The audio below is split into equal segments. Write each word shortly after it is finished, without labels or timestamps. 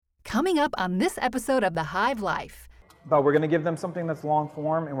Coming up on this episode of The Hive Life. But we're going to give them something that's long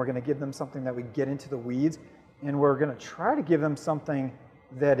form, and we're going to give them something that we get into the weeds, and we're going to try to give them something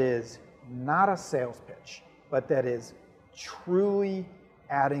that is not a sales pitch, but that is truly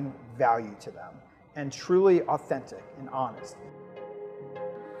adding value to them and truly authentic and honest.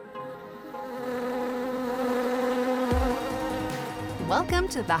 Welcome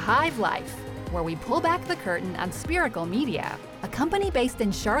to The Hive Life, where we pull back the curtain on Spiracle Media, a company based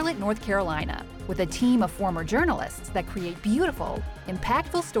in Charlotte, North Carolina, with a team of former journalists that create beautiful,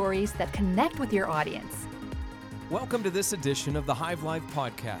 impactful stories that connect with your audience. Welcome to this edition of the Hive Life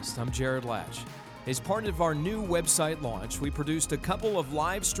podcast. I'm Jarod Latch. As part of our new website launch, we produced a couple of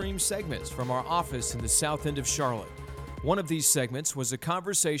live stream segments from our office in the south end of Charlotte. One of these segments was a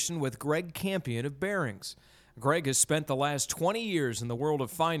conversation with Greg Campion of Barings. Greg has spent the last 20 years in the world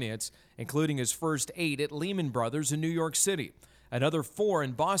of finance, including his first 8 at Lehman Brothers in New York City, another 4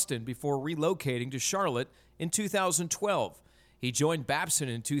 in Boston before relocating to Charlotte in 2012. He joined Babson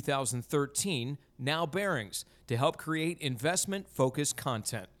in 2013, now Barings, to help create investment-focused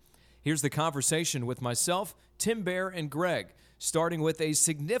content. Here's the conversation with myself, Tim Baier, and Greg, starting with a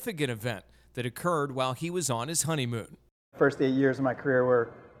significant event that occurred while he was on his honeymoon. First 8 years of my career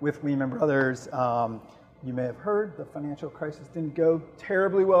were with Lehman Brothers. You may have heard the financial crisis didn't go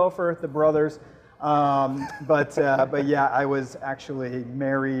terribly well for the brothers, but yeah, I was actually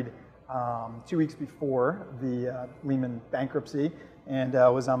married 2 weeks before the Lehman bankruptcy, and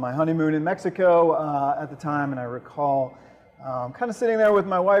was on my honeymoon in Mexico at the time. And I recall kind of sitting there with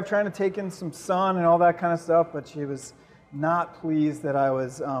my wife, trying to take in some sun and all that kind of stuff, but she was not pleased that I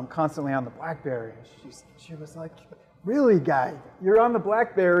was constantly on the BlackBerry. She was like, "Really, guy, you're on the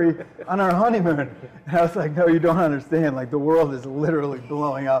BlackBerry on our honeymoon?" And I was like, "No, you don't understand. Like, the world is literally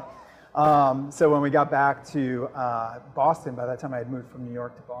blowing up." So when we got back to Boston, by that time I had moved from New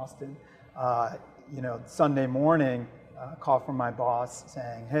York to Boston, Sunday morning, a call from my boss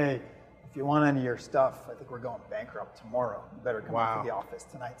saying, "Hey, if you want any of your stuff, I think we're going bankrupt tomorrow. You better come to the office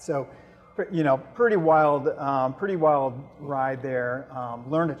tonight." So, pretty wild ride there.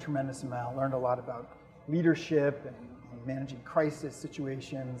 Learned a tremendous amount. Learned a lot about leadership and managing crisis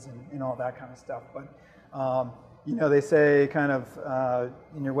situations and all that kind of stuff. But they say kind of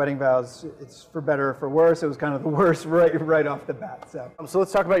in your wedding vows, it's for better or for worse. It was kind of the worst right off the bat. So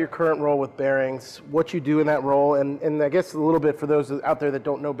let's talk about your current role with Barings, what you do in that role, and I guess a little bit for those out there that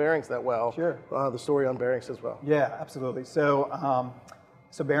don't know Barings that well. Sure. The story on Barings as well. Yeah, absolutely. So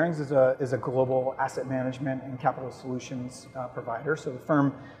Barings is a global asset management and capital solutions provider. So the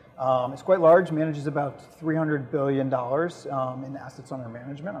firm is quite large, manages about $300 billion in assets under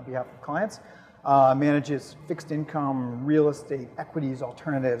management on behalf of clients. Manages fixed income, real estate, equities,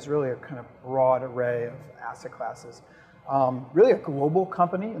 alternatives, really a kind of broad array of asset classes. Really a global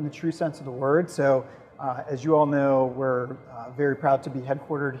company in the true sense of the word. So as you all know, we're very proud to be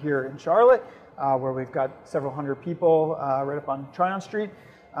headquartered here in Charlotte, where we've got several hundred people right up on Tryon Street.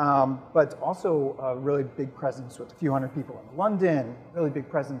 But also a really big presence with a few hundred people in London, really big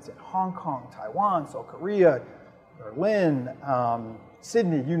presence in Hong Kong, Taiwan, South Korea, Berlin,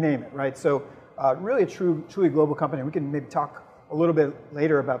 Sydney, you name it, right? So really a truly global company. We can maybe talk a little bit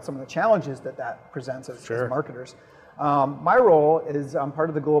later about some of the challenges that presents as marketers. My role is I'm part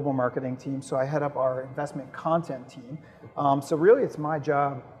of the global marketing team, so I head up our investment content team. So really it's my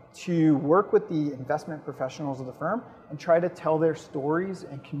job to work with the investment professionals of the firm and try to tell their stories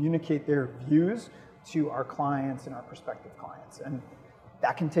and communicate their views to our clients and our prospective clients. And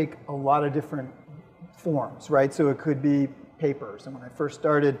that can take a lot of different forms, right? So it could be papers. And when I first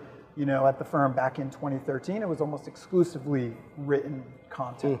started, at the firm back in 2013, it was almost exclusively written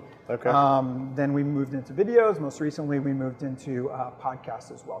content. Okay. Then we moved into videos. Most recently, we moved into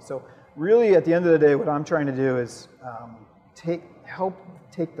podcasts as well. So really, at the end of the day, what I'm trying to do is help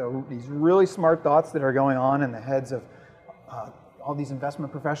take these really smart thoughts that are going on in the heads of all these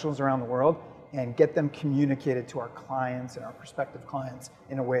investment professionals around the world and get them communicated to our clients and our prospective clients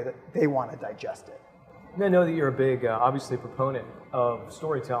in a way that they want to digest it. I know that you're a big, obviously, proponent of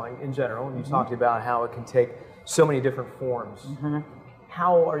storytelling in general, and you talked about how it can take so many different forms. Mm-hmm.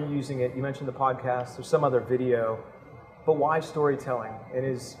 How are you using it? You mentioned the podcast, there's some other video, but why storytelling? And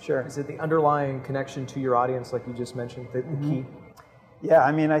is it the underlying connection to your audience, like you just mentioned, the key? Yeah,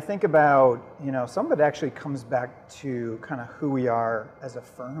 I mean, I think about, some of it actually comes back to kind of who we are as a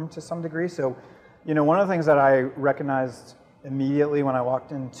firm to some degree. So, one of the things that I recognized immediately when I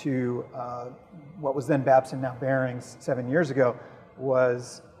walked into what was then Babson, now Barings, 7 years ago,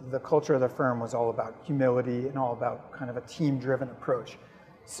 was the culture of the firm was all about humility and all about kind of a team-driven approach.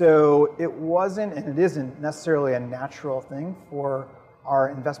 So it wasn't, and it isn't necessarily a natural thing for our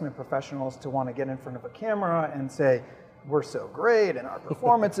investment professionals to want to get in front of a camera and say, we're so great and our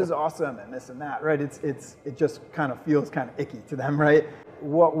performance is awesome and this and that, right? It just kind of feels kind of icky to them, right?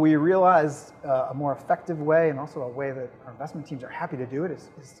 What we realized a more effective way, and also a way that our investment teams are happy to do it,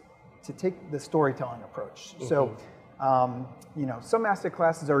 is to take the storytelling approach. So, some asset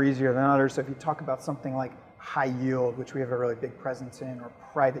classes are easier than others. So if you talk about something like high yield, which we have a really big presence in, or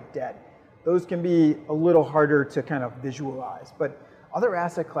private debt, those can be a little harder to kind of visualize. But other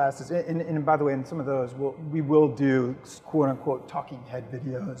asset classes, and by the way, in some of those, we will do quote unquote talking head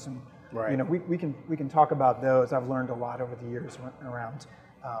videos, and we can talk about those. I've learned a lot over the years around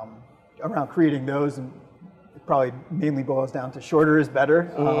creating those, and it probably mainly boils down to shorter is better.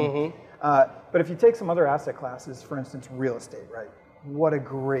 But if you take some other asset classes, for instance, real estate, right? What a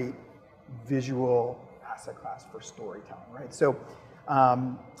great visual asset class for storytelling, right? So,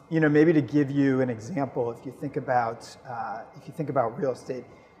 maybe to give you an example, if you think about real estate,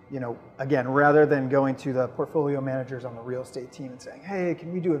 again, rather than going to the portfolio managers on the real estate team and saying, hey,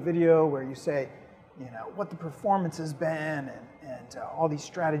 can we do a video where you say, what the performance has been and all these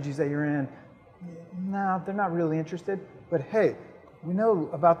strategies that you're in? No, they're not really interested. But hey, we know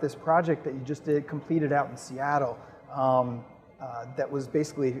about this project that you just completed out in Seattle that was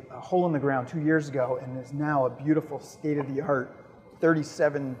basically a hole in the ground 2 years ago and is now a beautiful state-of-the-art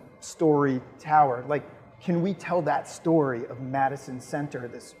 37-story tower. Like, can we tell that story of Madison Center,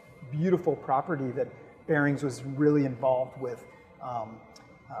 this beautiful property that Barings was really involved with,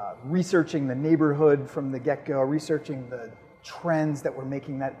 researching the neighborhood from the get-go, researching the trends that were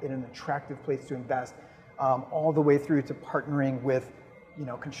making that an attractive place to invest, all the way through to partnering with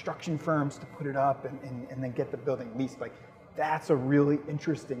construction firms to put it up and then get the building leased. Like, that's a really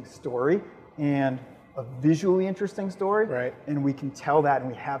interesting story and a visually interesting story. Right. And we can tell that, and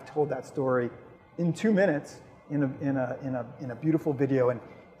we have told that story in 2 minutes in a beautiful video.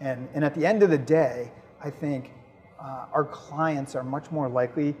 And at the end of the day, I think our clients are much more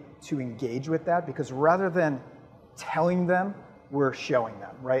likely to engage with that, because rather than telling them, we're showing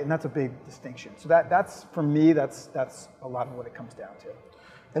them, right? And that's a big distinction. So that's for me, that's a lot of what it comes down to.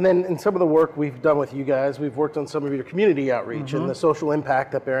 And then in some of the work we've done with you guys, we've worked on some of your community outreach and the social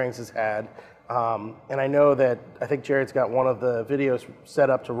impact that Barings has had. And I know that, I think Jared's got one of the videos set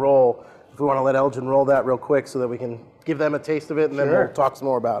up to roll. If we want to let Elgin roll that real quick so that we can give them a taste of it, and then we'll talk some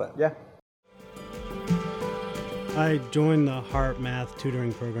more about it. Yeah. I joined the HARP math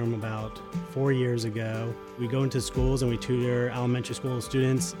tutoring program about 4 years ago. We go into schools and we tutor elementary school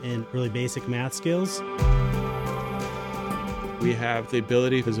students in really basic math skills. We have the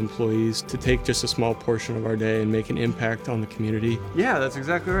ability as employees to take just a small portion of our day and make an impact on the community. Yeah, that's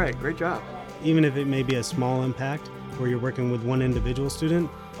exactly right. Great job. Even if it may be a small impact, where you're working with one individual student,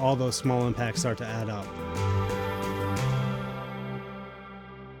 all those small impacts start to add up.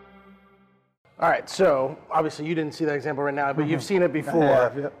 All right, so obviously you didn't see that example right now, but you've seen it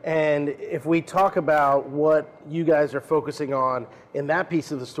before. Yep. And if we talk about what you guys are focusing on in that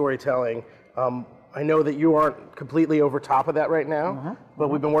piece of the storytelling, I know that you aren't completely over top of that right now, but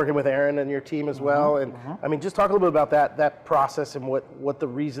we've been working with Aaron and your team as well. And I mean, just talk a little bit about that process and what the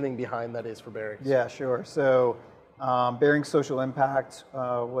reasoning behind that is for Barings. Yeah, sure. So Barings Social Impact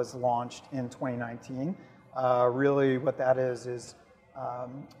was launched in 2019. Really what that is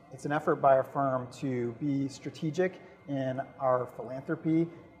it's an effort by our firm to be strategic in our philanthropy,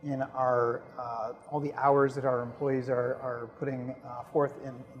 in our all the hours that our employees are putting forth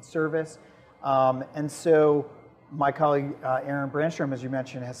in service. And so my colleague Aaron Brandstrom, as you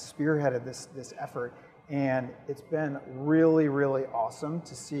mentioned, has spearheaded this effort, and it's been really, really awesome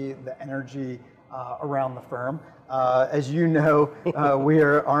to see the energy around the firm. As you know,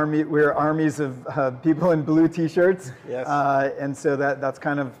 we're armies of people in blue T-shirts. Yes. And so that's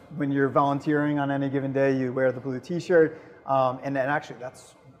kind of, when you're volunteering on any given day, you wear the blue T-shirt, and then actually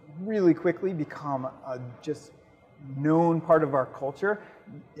that's really quickly become a just known part of our culture.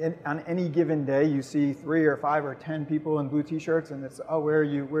 On any given day, you see 3 or 5 or 10 people in blue T-shirts, and it's, oh, where are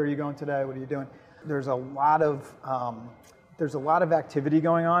you going today? What are you doing? There's a lot of activity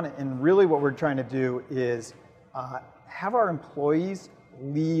going on, and really what we're trying to do is have our employees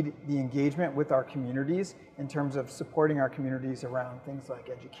lead the engagement with our communities in terms of supporting our communities around things like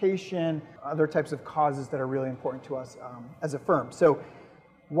education, other types of causes that are really important to us as a firm. So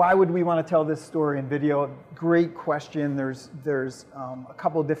why would we want to tell this story in video? Great question. There's a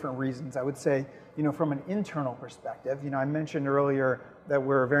couple of different reasons. I would say, from an internal perspective, I mentioned earlier that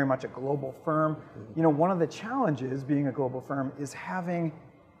we're very much a global firm. One of the challenges being a global firm is having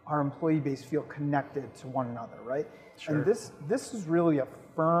our employee base feel connected to one another, right? Sure. And this is really a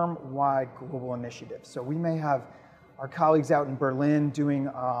firm-wide global initiative. So we may have our colleagues out in Berlin doing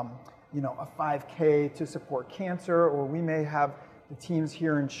a 5K to support cancer, or we may have the teams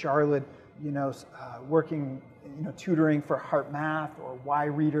here in Charlotte, working, tutoring for heart math or Y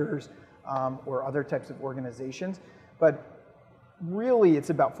readers or other types of organizations. But really,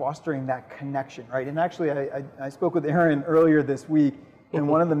 it's about fostering that connection, right? And actually, I spoke with Erin earlier this week, and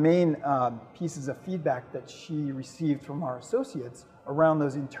one of the main pieces of feedback that she received from our associates around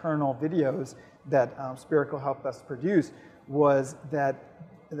those internal videos that Spiracle helped us produce was that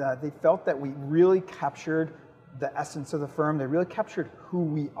they felt that we really captured the essence of the firm. They really captured who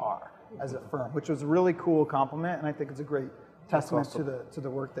we are as a firm, which was a really cool compliment, and I think it's a great testament to the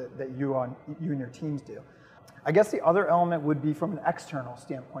work that you and your teams do. I guess the other element would be from an external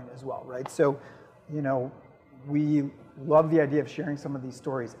standpoint as well, right? So, we love the idea of sharing some of these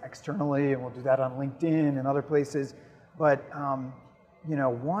stories externally, and we'll do that on LinkedIn and other places. But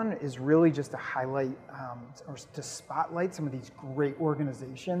one is really just to highlight or to spotlight some of these great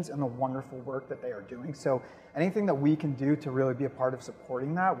organizations and the wonderful work that they are doing. So anything that we can do to really be a part of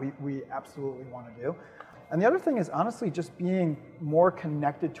supporting that, we absolutely want to do. And the other thing is honestly just being more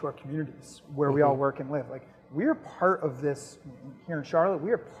connected to our communities where we all work and live. Like, we are part of this here in Charlotte.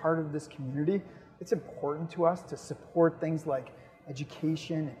 We are part of this community. It's important to us to support things like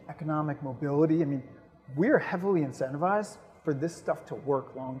education and economic mobility. I mean, we are heavily incentivized for this stuff to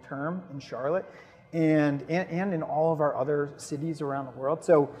work long term in Charlotte and in all of our other cities around the world.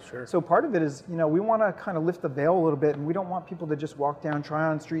 So, so part of it is, we want to kind of lift the veil a little bit, and we don't want people to just walk down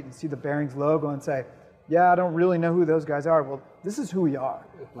Tryon Street and see the Barings logo and say, yeah, I don't really know who those guys are. Well, this is who we are.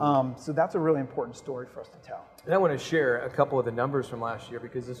 So that's a really important story for us to tell. And I want to share a couple of the numbers from last year,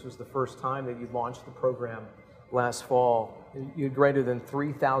 because this was the first time that you launched the program last fall. You had greater than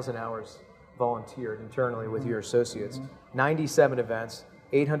 3,000 hours volunteered internally with your associates. 97 events,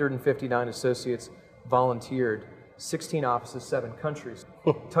 859 associates volunteered, 16 offices, 7 countries.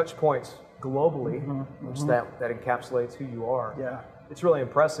 Touch points globally, which that encapsulates who you are. Yeah. It's really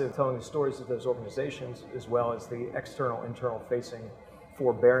impressive telling the stories of those organizations as well as the external, internal facing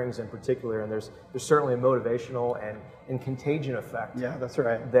for Barings in particular. And there's certainly a motivational and contagion effect. Yeah, that's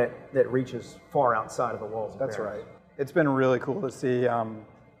right. That reaches far outside of the walls of That's Barings. right. It's been really cool to see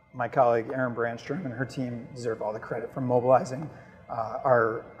my colleague Erin Brandstrom and her team deserve all the credit for mobilizing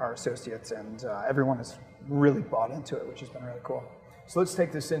our associates, and everyone has really bought into it, which has been really cool. So let's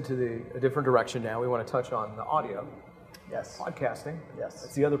take this into a different direction now. We want to touch on the audio. Yes. Podcasting. Yes.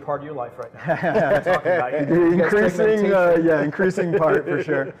 That's the other part of your life right now. Talking about you. Increasing part for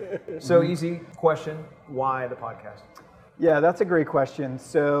sure. So easy question, why the podcast? Yeah, that's a great question.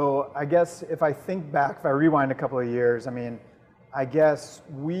 So I guess if I think back, if I rewind a couple of years, I guess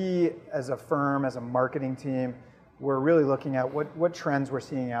we as a firm, as a marketing team, we're really looking at what trends we're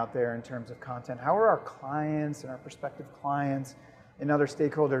seeing out there in terms of content. How are our clients and our prospective clients and other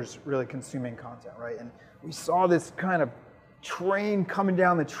stakeholders really consuming content, right? And we saw this kind of train coming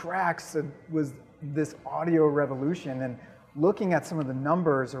down the tracks that was this audio revolution, and looking at some of the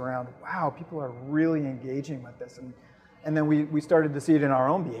numbers around, wow, people are really engaging with this. And then we started to see it in our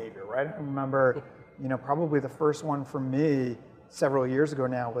own behavior, right? I remember, probably the first one for me several years ago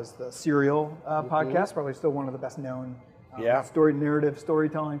now was the Serial podcast, probably still one of the best known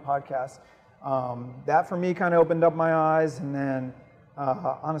storytelling podcasts. That for me kind of opened up my eyes. And then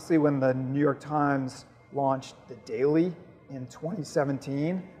honestly, when the New York Times launched The Daily in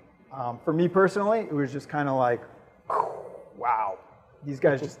 2017, for me personally, it was just kind of like, wow, these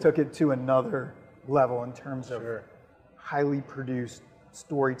guys just took it to another level in terms of highly produced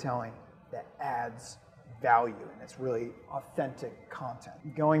storytelling that adds value, and it's really authentic content.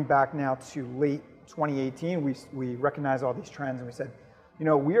 Going back now to late 2018, we recognized all these trends, and we said,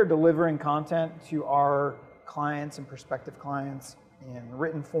 we are delivering content to our clients and prospective clients in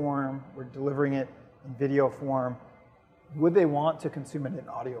written form. We're delivering it in video form. Would they want to consume it in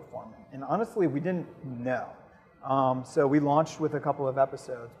audio form? And honestly, we didn't know. So we launched with a couple of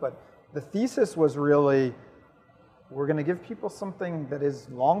episodes, but the thesis was really, we're going to give people something that is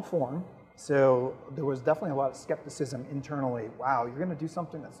long form. So there was definitely a lot of skepticism internally. Wow, you're going to do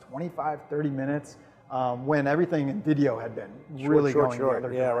something that's 25, 30 minutes when everything in video had been really going the other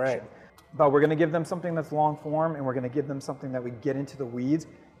direction. Yeah, right. But we're going to give them something that's long form, and we're going to give them something that we get into the weeds,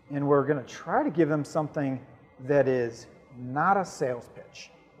 and we're going to try to give them something that is not a sales pitch,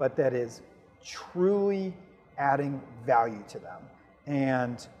 but that is truly adding value to them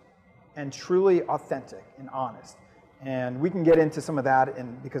and truly authentic and honest. And we can get into some of that,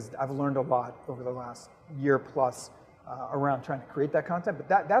 and because I've learned a lot over the last year plus around trying to create that content.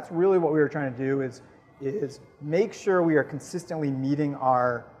 But that's really what we were trying to do is make sure we are consistently meeting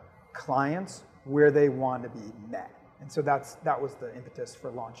our clients where they want to be met. And so that was the impetus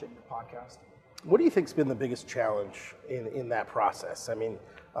for launching the podcast. What do you think's been the biggest challenge in that process? I mean,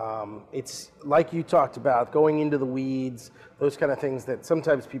 it's like you talked about, going into the weeds, those kind of things that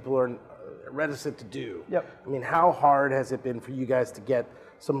sometimes people are reticent to do. Yep. I mean, how hard has it been for you guys to get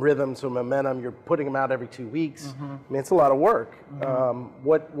some rhythm, some momentum? You're putting them out every 2 weeks. I mean, it's a lot of work.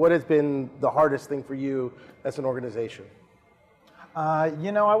 What has been the hardest thing for you as an organization? I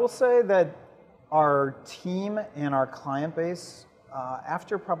will say that our team and our client base,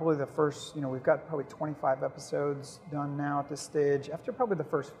 after probably the first, we've got probably 25 episodes done now at this stage. After probably the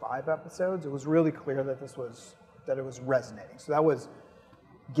first 5 episodes, it was really clear that it was resonating. So that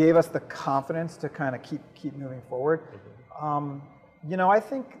gave us the confidence to kind of keep moving forward. I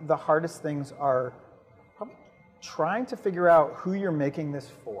think the hardest things are probably trying to figure out who you're making this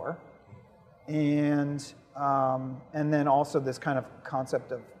for, and then also this kind of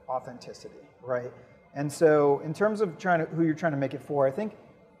concept of authenticity, right? And so in terms of who you're trying to make it for, I think,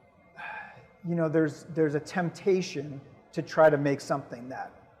 there's a temptation to try to make something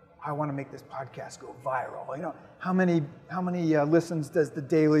that I want to make this podcast go viral. How many listens does the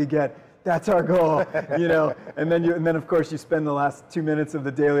daily get? That's our goal, And then of course you spend the last 2 minutes of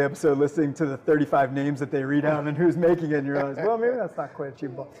the daily episode listening to the 35 names that they read out and who's making it, and you realize, well, maybe that's not quite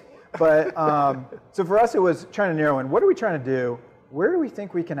achievable. But so for us, it was trying to narrow in, what are we trying to do? Where do we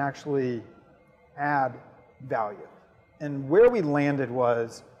think we can actually add value? And where we landed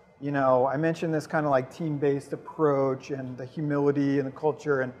was, I mentioned this kind of like team-based approach and the humility and the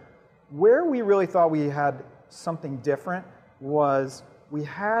culture, and where we really thought we had something different was we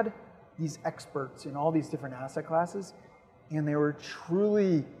had these experts in all these different asset classes, and they were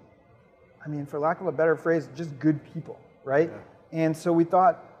truly, for lack of a better phrase, just good people, right? Yeah. And so we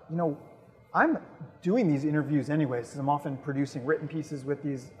thought, I'm doing these interviews anyways, because I'm often producing written pieces with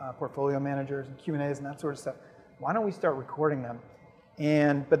these portfolio managers and Q&As and that sort of stuff. Why don't we start recording them?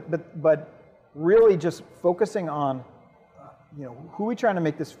 And but really just focusing on, who are we trying to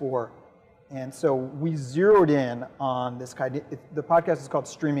make this for? And so we zeroed in on this idea. The podcast is called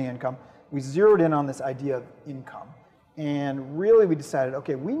Streaming Income. We zeroed in on this idea of income. And really we decided,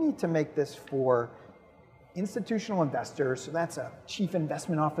 okay, we need to make this for institutional investors. So that's a chief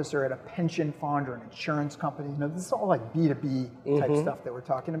investment officer at a pension fund or an insurance company. This is all like B2B type stuff that we're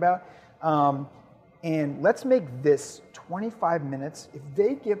talking about. And let's make this 25 minutes. If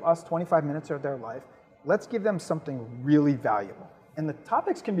they give us 25 minutes of their life, let's give them something really valuable. And the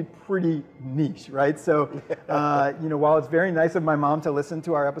topics can be pretty niche, right? So, while it's very nice of my mom to listen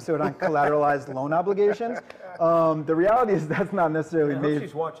to our episode on collateralized loan obligations, the reality is that's not necessarily I made. hope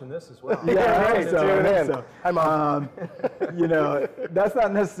she's watching this as well. Yeah, right. So, Hi, Mom. That's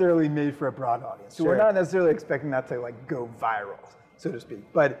not necessarily made for a broad audience. So Sure. we're not necessarily expecting that to like go viral, so to speak.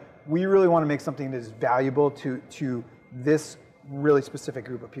 But we really want to make something that is valuable to this really specific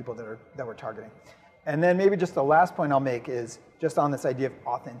group of people that we're targeting. And then maybe just the last point I'll make is just on this idea of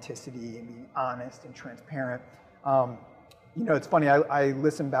authenticity and being honest and transparent. It's funny, I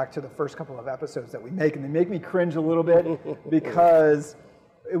listen back to the first couple of episodes that we make, and they make me cringe a little bit because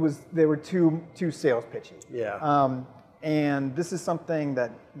they were too sales pitchy. Yeah. And this is something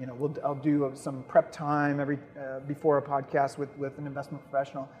that I'll do some prep time before a podcast with an investment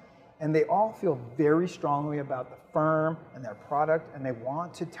professional, and they all feel very strongly about the firm and their product, and they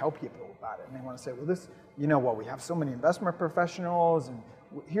want to tell people about it, and they want to say, well, we have so many investment professionals, and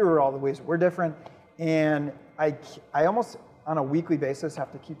here are all the ways we're different. And I almost on a weekly basis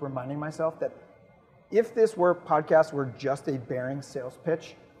have to keep reminding myself that if this podcast were just a Barings sales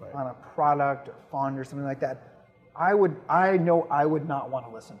pitch on a product or fund or something like that, I know I would not want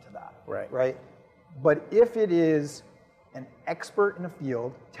to listen to that. Right. But if it is an expert in a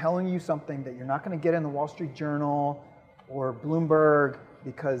field telling you something that you're not going to get in the Wall Street Journal or Bloomberg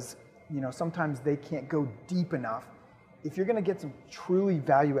because sometimes they can't go deep enough. If you're going to get some truly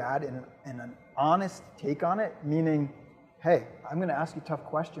value add and an honest take on it, meaning, hey, I'm going to ask you tough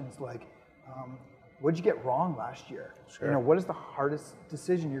questions like, what did you get wrong last year? Sure. What is the hardest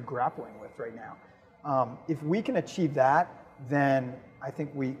decision you're grappling with right now? If we can achieve that, then I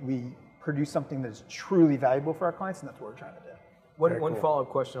think we produce something that is truly valuable for our clients, and that's what we're trying to do. One follow-up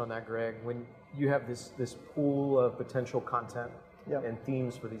question on that, Greg. When you have this pool of potential content and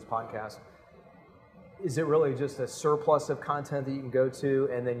themes for these podcasts, is it really just a surplus of content that you can go to,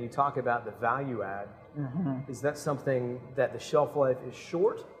 and then you talk about the value add? Is that something that the shelf life is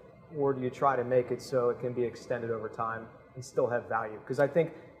short, or do you try to make it so it can be extended over time and still have value? Because I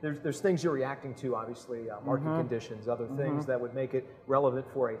think there's things you're reacting to, obviously, market conditions, other things that would make it relevant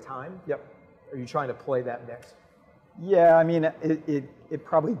for a time. Yep. Are you trying to play that mix? Yeah, I mean, it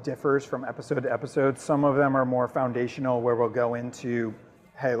probably differs from episode to episode. Some of them are more foundational, where we'll go into,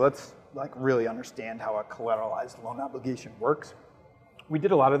 hey, let's like really understand how a collateralized loan obligation works. We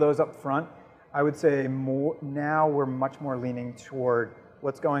did a lot of those up front. I would say now we're much more leaning toward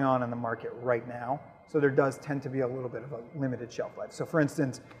what's going on in the market right now. So there does tend to be a little bit of a limited shelf life. So for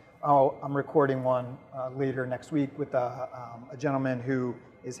instance, I'm recording one later next week with a gentleman who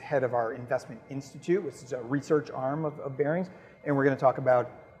is head of our investment institute, which is a research arm of Barings. And we're going to talk about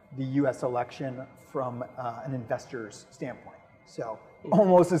the US election from an investor's standpoint. So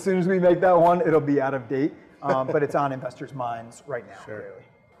almost as soon as we make that one, it'll be out of date, but it's on investors' minds right now. Sure.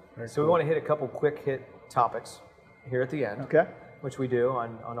 Really. So we want to hit a couple quick hit topics here at the end, Okay. which we do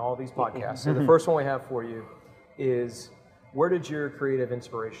on all these podcasts. So the first one we have for you is, where did your creative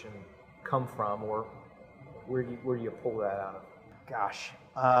inspiration come from, or where do you pull that out of? Gosh,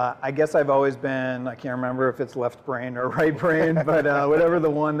 I guess I've always been, I can't remember if it's left brain or right brain, but whatever the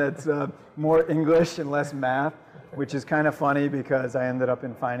one that's more English and less math, which is kind of funny because I ended up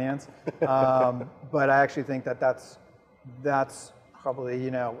in finance. But I actually think that's probably,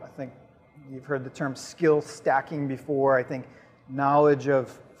 I think you've heard the term skill stacking before. I think knowledge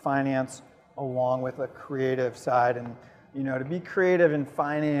of finance along with a creative side, and to be creative in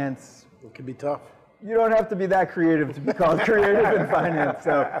finance, It can be tough. you don't have to be that creative to be called creative in finance.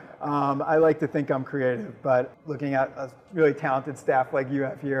 So I like to think I'm creative, but looking at a really talented staff like you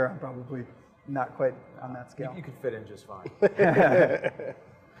have here, I'm probably not quite on that scale. You could fit in just fine.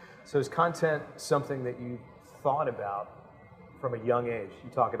 So is content something that you thought about from a young age? You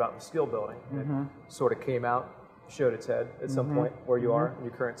talk about the skill building. It sort of came out, showed its head at some point where you are in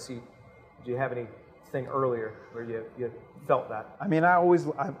your current seat. Do you have anything earlier where you felt that? I mean,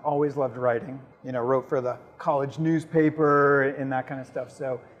 I've always loved writing. Wrote for the college newspaper and that kind of stuff.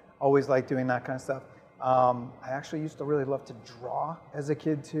 So always liked doing that kind of stuff. I actually used to really love to draw as a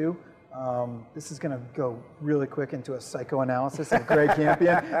kid too. This is going to go really quick into a psychoanalysis of Greg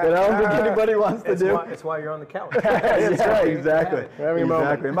Campion that I don't think anybody wants to do. It's why you're on the couch. That's right, exactly.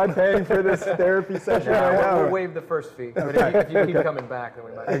 moment. Am I paying for this therapy session right now? We'll waive the first fee. But if you keep coming back, then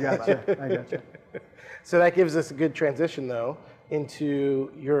we might. I got you. So that gives us a good transition, though,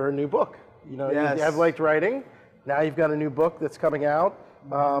 into your new book. Yes. You have liked writing. Now you've got a new book that's coming out.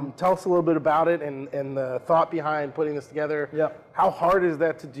 Tell us a little bit about it and the thought behind putting this together. Yep. How hard is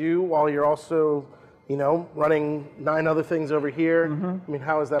that to do while you're also, running 9 other things over here? I mean,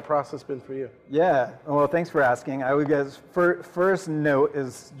 how has that process been for you? Yeah, well, thanks for asking. I would guess first note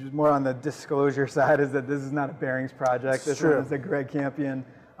is just more on the disclosure side, is that this is not a Barings project. This one is a Greg Campion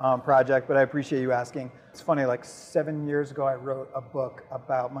project, but I appreciate you asking. It's funny, like 7 years ago, I wrote a book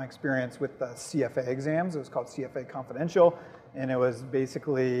about my experience with the CFA exams. It was called CFA Confidential, and it was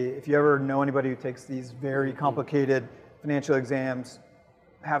basically, if you ever know anybody who takes these very complicated financial exams,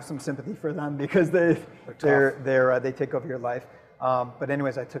 have some sympathy for them because they take over your life. But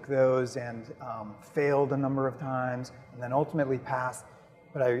anyways, I took those and failed a number of times, and then ultimately passed.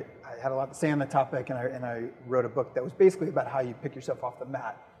 But I had a lot to say on the topic, and I wrote a book that was basically about how you pick yourself off the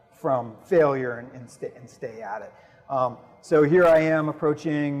mat from failure and stay at it. So here I am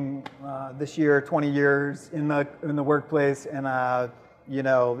approaching this year 20 years in the workplace, and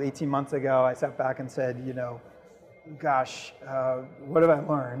 18 months ago I sat back and said, gosh, what have I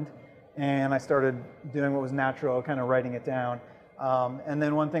learned? And I started doing what was natural, kind of writing it down. And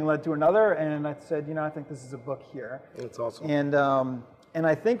then one thing led to another, and I said, I think this is a book here. That's awesome. And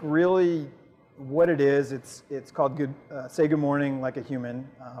I think really what it is, it's called Say Good Morning Like a Human,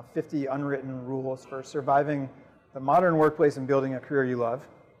 50 Unwritten Rules for Surviving the Modern Workplace and Building a Career You Love.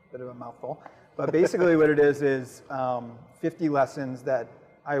 Bit of a mouthful. But basically what it is 50 lessons that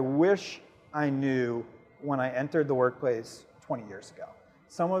I wish I knew when I entered the workplace 20 years ago.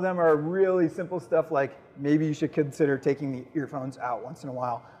 Some of them are really simple stuff like maybe you should consider taking the earphones out once in a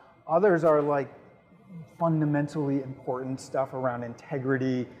while. Others are like fundamentally important stuff around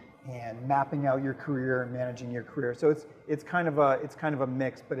integrity and mapping out your career and managing your career. So it's kind of a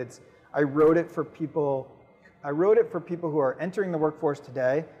mix, but I wrote it for people who are entering the workforce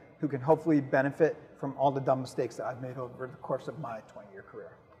today who can hopefully benefit from all the dumb mistakes that I've made over the course of my 20-year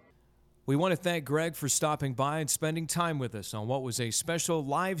career. We want to thank Greg for stopping by and spending time with us on what was a special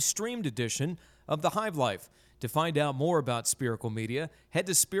live-streamed edition of The Hive Life. To find out more about Spiracle Media, head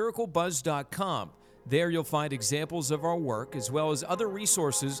to spiraclebuzz.com. There you'll find examples of our work as well as other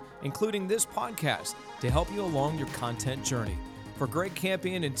resources, including this podcast, to help you along your content journey. For Greg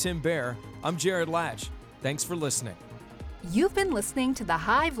Campion and Tim Baier, I'm Jarod Latch. Thanks for listening. You've been listening to The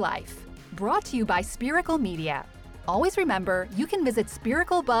Hive Life, brought to you by Spiracle Media. Always remember, you can visit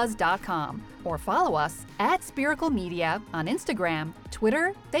spiraclebuzz.com or follow us at Spiracle Media on Instagram,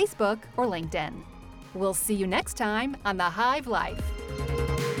 Twitter, Facebook, or LinkedIn. We'll see you next time on The Hive Life.